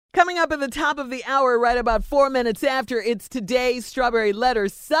Coming up at the top of the hour, right about 4 minutes after, it's today's Strawberry Letter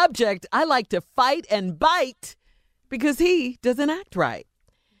subject. I like to fight and bite because he doesn't act right.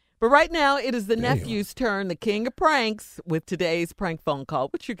 But right now, it is the nephew's turn, the king of pranks, with today's prank phone call.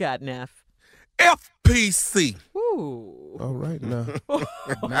 What you got, Neff? FPC. Ooh. All right now.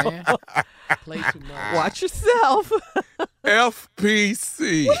 Man, play too much. Watch yourself.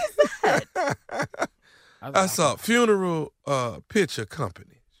 FPC. What is that? That's a funeral picture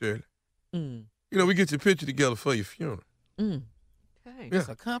company, Shirley. Mm. You know, we get your picture together for your funeral. Mm. Okay. Yeah. It's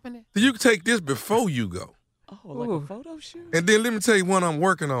a company? So you can take this before you go. Oh, like a photo shoot? And then let me tell you one I'm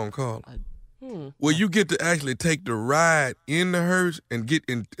working on, Carl. Where you get to actually take the ride in the hearse and get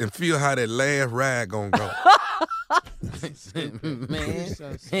in and feel how that last ride gonna go. Man,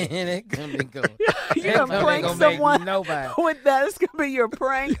 that company go. You're going to prank someone nobody. with that. It's going to be your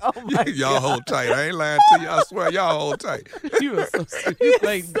prank. Oh, my Y'all God. hold tight. I ain't lying to you. I swear, y'all hold tight. You are so stupid. You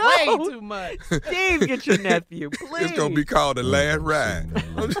play way too much. Steve, get your nephew, please. It's gonna be called the last ride.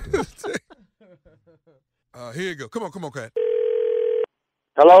 Here you go. Come on, Cat.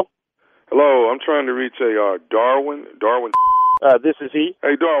 Hello? Hello, I'm trying to reach a Darwin. This is he.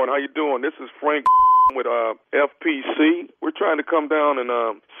 Hey, Darwin, how you doing? This is Frank with FPC. We're trying to come down and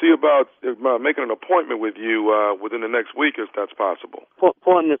see about making an appointment with you within the next week, if that's possible.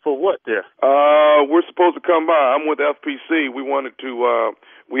 Appointment for what there? We're supposed to come by. I'm with FPC. We wanted to.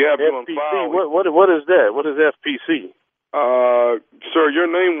 We have you on FPC? file. What is that? What is FPC? Sir,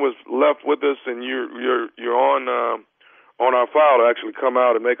 your name was left with us, and you're on our file to actually come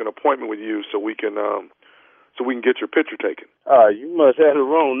out and make an appointment with you, so we can get your picture taken. You must have the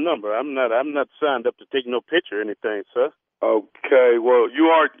wrong number. I'm not signed up to take no picture or anything, sir. Okay, well,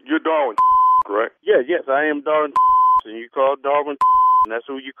 you're Darwin, correct? Yes, I am Darwin, and you call Darwin, and that's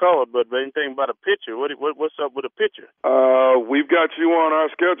who you call. But anything about a picture? What's up with a picture? We've got you on our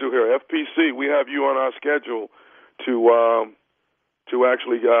schedule here, FPC. We have you on our schedule to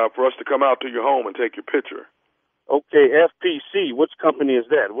actually for us to come out to your home and take your picture. Okay, FPC. Which company is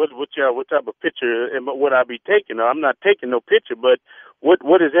that? What type of picture would I be taking? I'm not taking no picture, but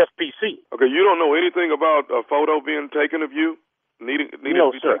what is FPC? Okay, you don't know anything about a photo being taken of you needing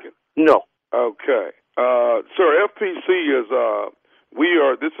no, to be sir. taken? No. Okay, sir. FPC is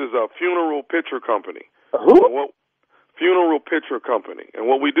this is a funeral picture company. Who? Funeral picture company, and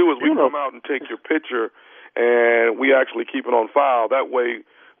what we do is we come out and take your picture, and we actually keep it on file. That way,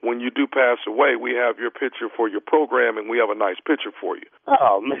 when you do pass away, we have your picture for your program, and we have a nice picture for you.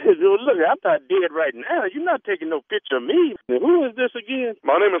 Oh, man, look, I'm not dead right now. You're not taking no picture of me. Who is this again?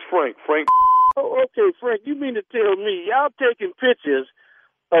 My name is Frank. Oh, okay, Frank, you mean to tell me y'all taking pictures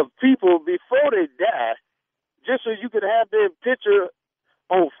of people before they die just so you could have their picture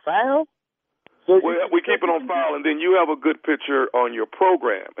on file? So we keep it on file, and then you have a good picture on your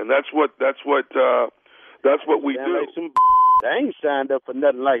program, and that's what we do. Like I ain't signed up for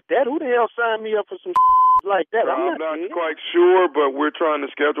nothing like that. Who the hell signed me up for some like that? I'm not quite sure, but we're trying to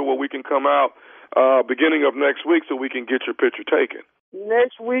schedule where we can come out beginning of next week so we can get your picture taken.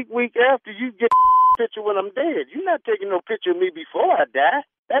 Next week after, you get picture when I'm dead. You're not taking no picture of me before I die.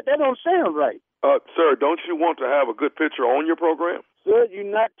 That don't sound right. Sir, don't you want to have a good picture on your program? Sir, you're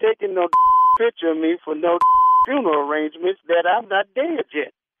not taking no picture of me for no funeral arrangements that I'm not dead yet.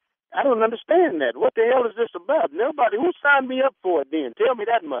 I don't understand that. What the hell is this about? Nobody who signed me up for it then. Tell me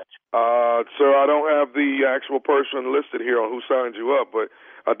that much. Sir, I don't have the actual person listed here on who signed you up, but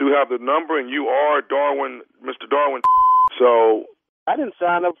I do have the number, and you are Darwin, Mr. Darwin. So I didn't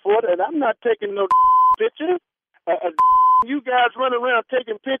sign up for it, and I'm not taking no picture. You guys run around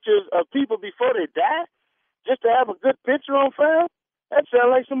taking pictures of people before they die just to have a good picture on file? That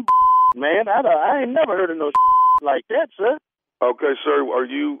sounds like some man. I ain't never heard of no like that, sir. Okay, sir.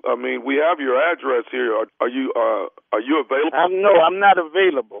 We have your address here. Are you available? I'm not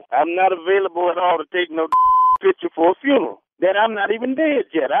available. I'm not available at all to take no picture for a funeral. That I'm not even dead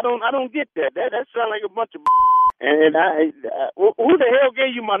yet. I don't get that. That sounds like a bunch of and who the hell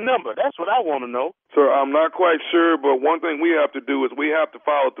gave you my number? That's what I want to know. Sir, I'm not quite sure, but one thing we have to do is we have to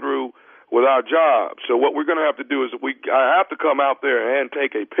follow through with our job. So what we're going to have to do is I have to come out there and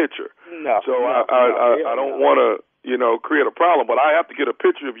take a picture. No. So I don't want to create a problem, but I have to get a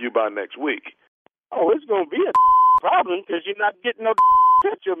picture of you by next week. Oh, it's going to be a problem because you're not getting no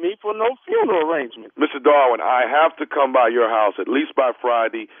picture of me for no funeral arrangement. Mr. Darwin, I have to come by your house at least by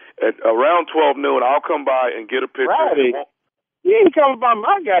Friday at around 12 noon. I'll come by and get a picture. Friday? You ain't coming by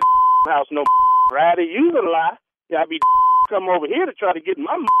my house no Friday. You a lie. I'll be come over here to try to get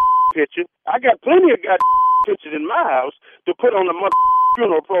my picture. I got plenty of pictures in my house to put on the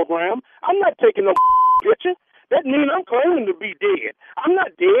funeral program. I'm not taking no picture. That means I'm claiming to be dead. I'm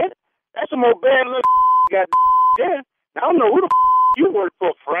not dead.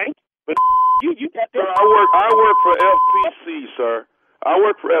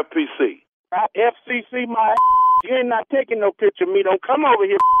 FPC. FCC my ass. You ain't not taking no picture of me. Don't come over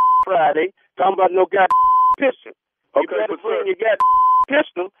here Friday talking about no goddamn picture. You Okay, better but bring sir, your goddamn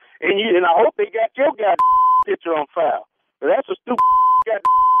pistol, and I hope they got your goddamn picture on file. But that's a stupid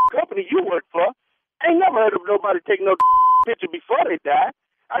goddamn company you work for. I ain't never heard of nobody taking no picture before they die.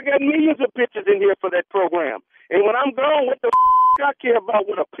 I got millions of pictures in here for that program. And when I'm gone, what the I care about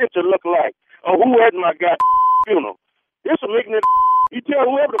what a picture look like or who at my goddamn funeral. This will make you tell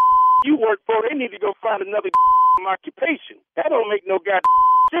whoever the you work for, they need to go find another occupation. That don't make no goddamn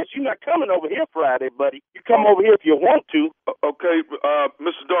sense. You're not coming over here Friday, buddy. You come over here if you want to. Okay,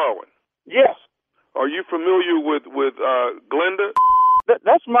 Mr. Darwin. Yes. Are you familiar with Glenda?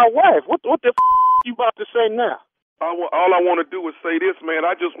 That's my wife. What the you about to say now? All I want to do is say this, man.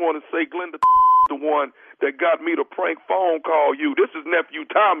 I just want to say Glenda the one that got me to prank phone call you. This is nephew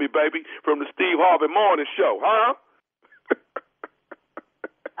Tommy, baby, from the Steve Harvey Morning Show, huh?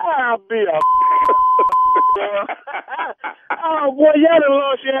 I'll be a oh boy, y'all done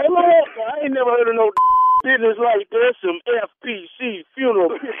lost your head. I ain't never heard of no business like this. Some FPC funeral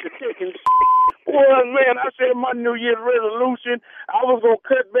picture taking. Boy, man, I said my New Year's resolution I was gonna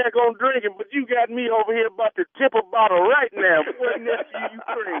cut back on drinking, but you got me over here about to tip a bottle right now. Boy, nephew, you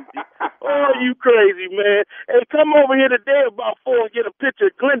crazy. Oh, you crazy, man. Hey, come over here today about 4 and get a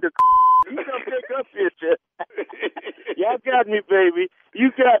picture of Glenda. You come take her picture. Y'all got me, baby. You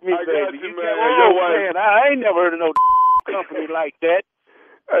got me, baby. Got you, man. Man, I ain't never heard of no company like that.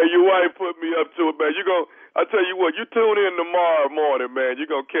 Hey, your wife put me up to it, man. I tell you what, you tune in tomorrow morning, man. You're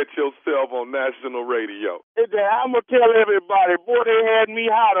going to catch yourself on national radio. I'm going to tell everybody, boy, they had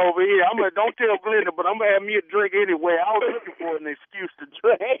me hot over here. Don't tell Glenda, but I'm going to have me a drink anyway. I was looking for an excuse to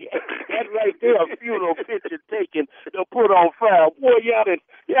drink. That right there, a funeral picture taken to put on file. Boy, y'all done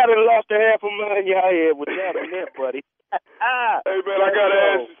lost a half a mind y'all head with that and that, buddy. Hey, man, I got to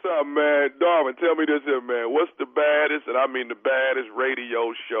ask you something, man. Darwin, tell me this here, man. What's the baddest, and I mean the baddest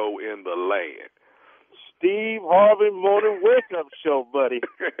radio show in the land? Steve Harvey Morning Wake Up Show, buddy.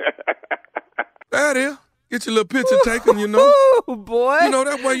 That is. Get your little picture taken, you know. Oh, boy. You know,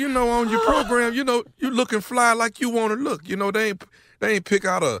 that way, you know, on your program, you know, you looking fly like you want to look. You know, they ain't pick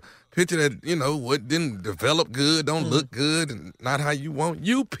out a picture that, you know, what didn't develop good, don't look good, and not how you want.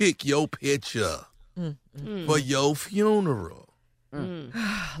 You pick your picture for your funeral.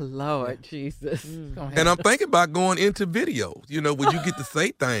 Lord Jesus. And I'm thinking about going into videos, you know, where you get to say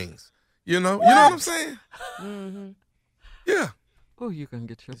things. You know what I'm saying? Yeah. Oh, you can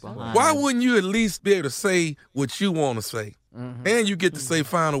get your behind. Why wouldn't you at least be able to say what you want to say, and you get to say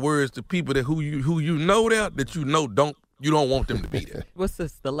final words to people that who you know that you know you don't want them to be there. What's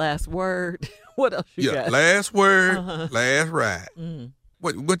this? The last word? What else you got? Last word, last ride.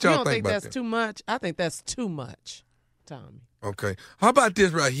 What y'all don't think about that's that? too much? I think that's too much, Tommy. Okay. How about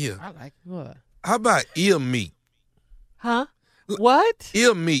this right here? I like what? How about ear meat? Huh? What?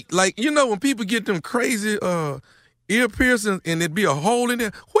 Ear meat. Like, you know, when people get them crazy ear piercings and there'd be a hole in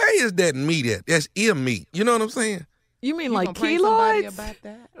there, where is that meat at? That's ear meat. You know what I'm saying? You mean You like gonna prank somebody keloids? about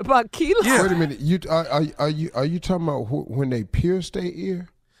that? About keloids? Yeah. Wait a minute. Are you talking about when they pierce their ear?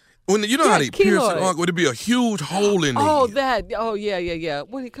 When you know how they pierce keloids. it, would it be a huge hole in there? Oh, that. Oh, yeah.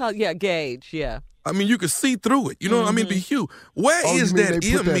 What do you call it? Yeah, gauge. Yeah. I mean, you could see through it. You know what I mean? Be huge. Where Oh, is you mean that they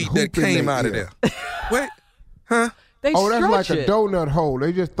ear put that meat that hoop in came their out of ear? there? Where? Huh? They Oh, that's like stretch a it. donut hole.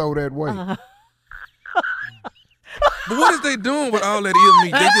 They just throw that way. But what is they doing with all that ear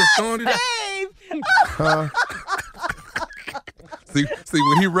meat? They just throwing it out. Dave, Huh? See,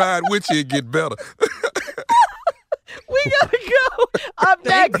 when he ride with you, it get better. we gotta go. Up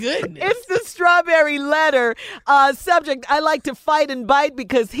Thank next, goodness. it's the strawberry letter. Subject: I like to fight and bite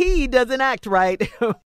because he doesn't act right.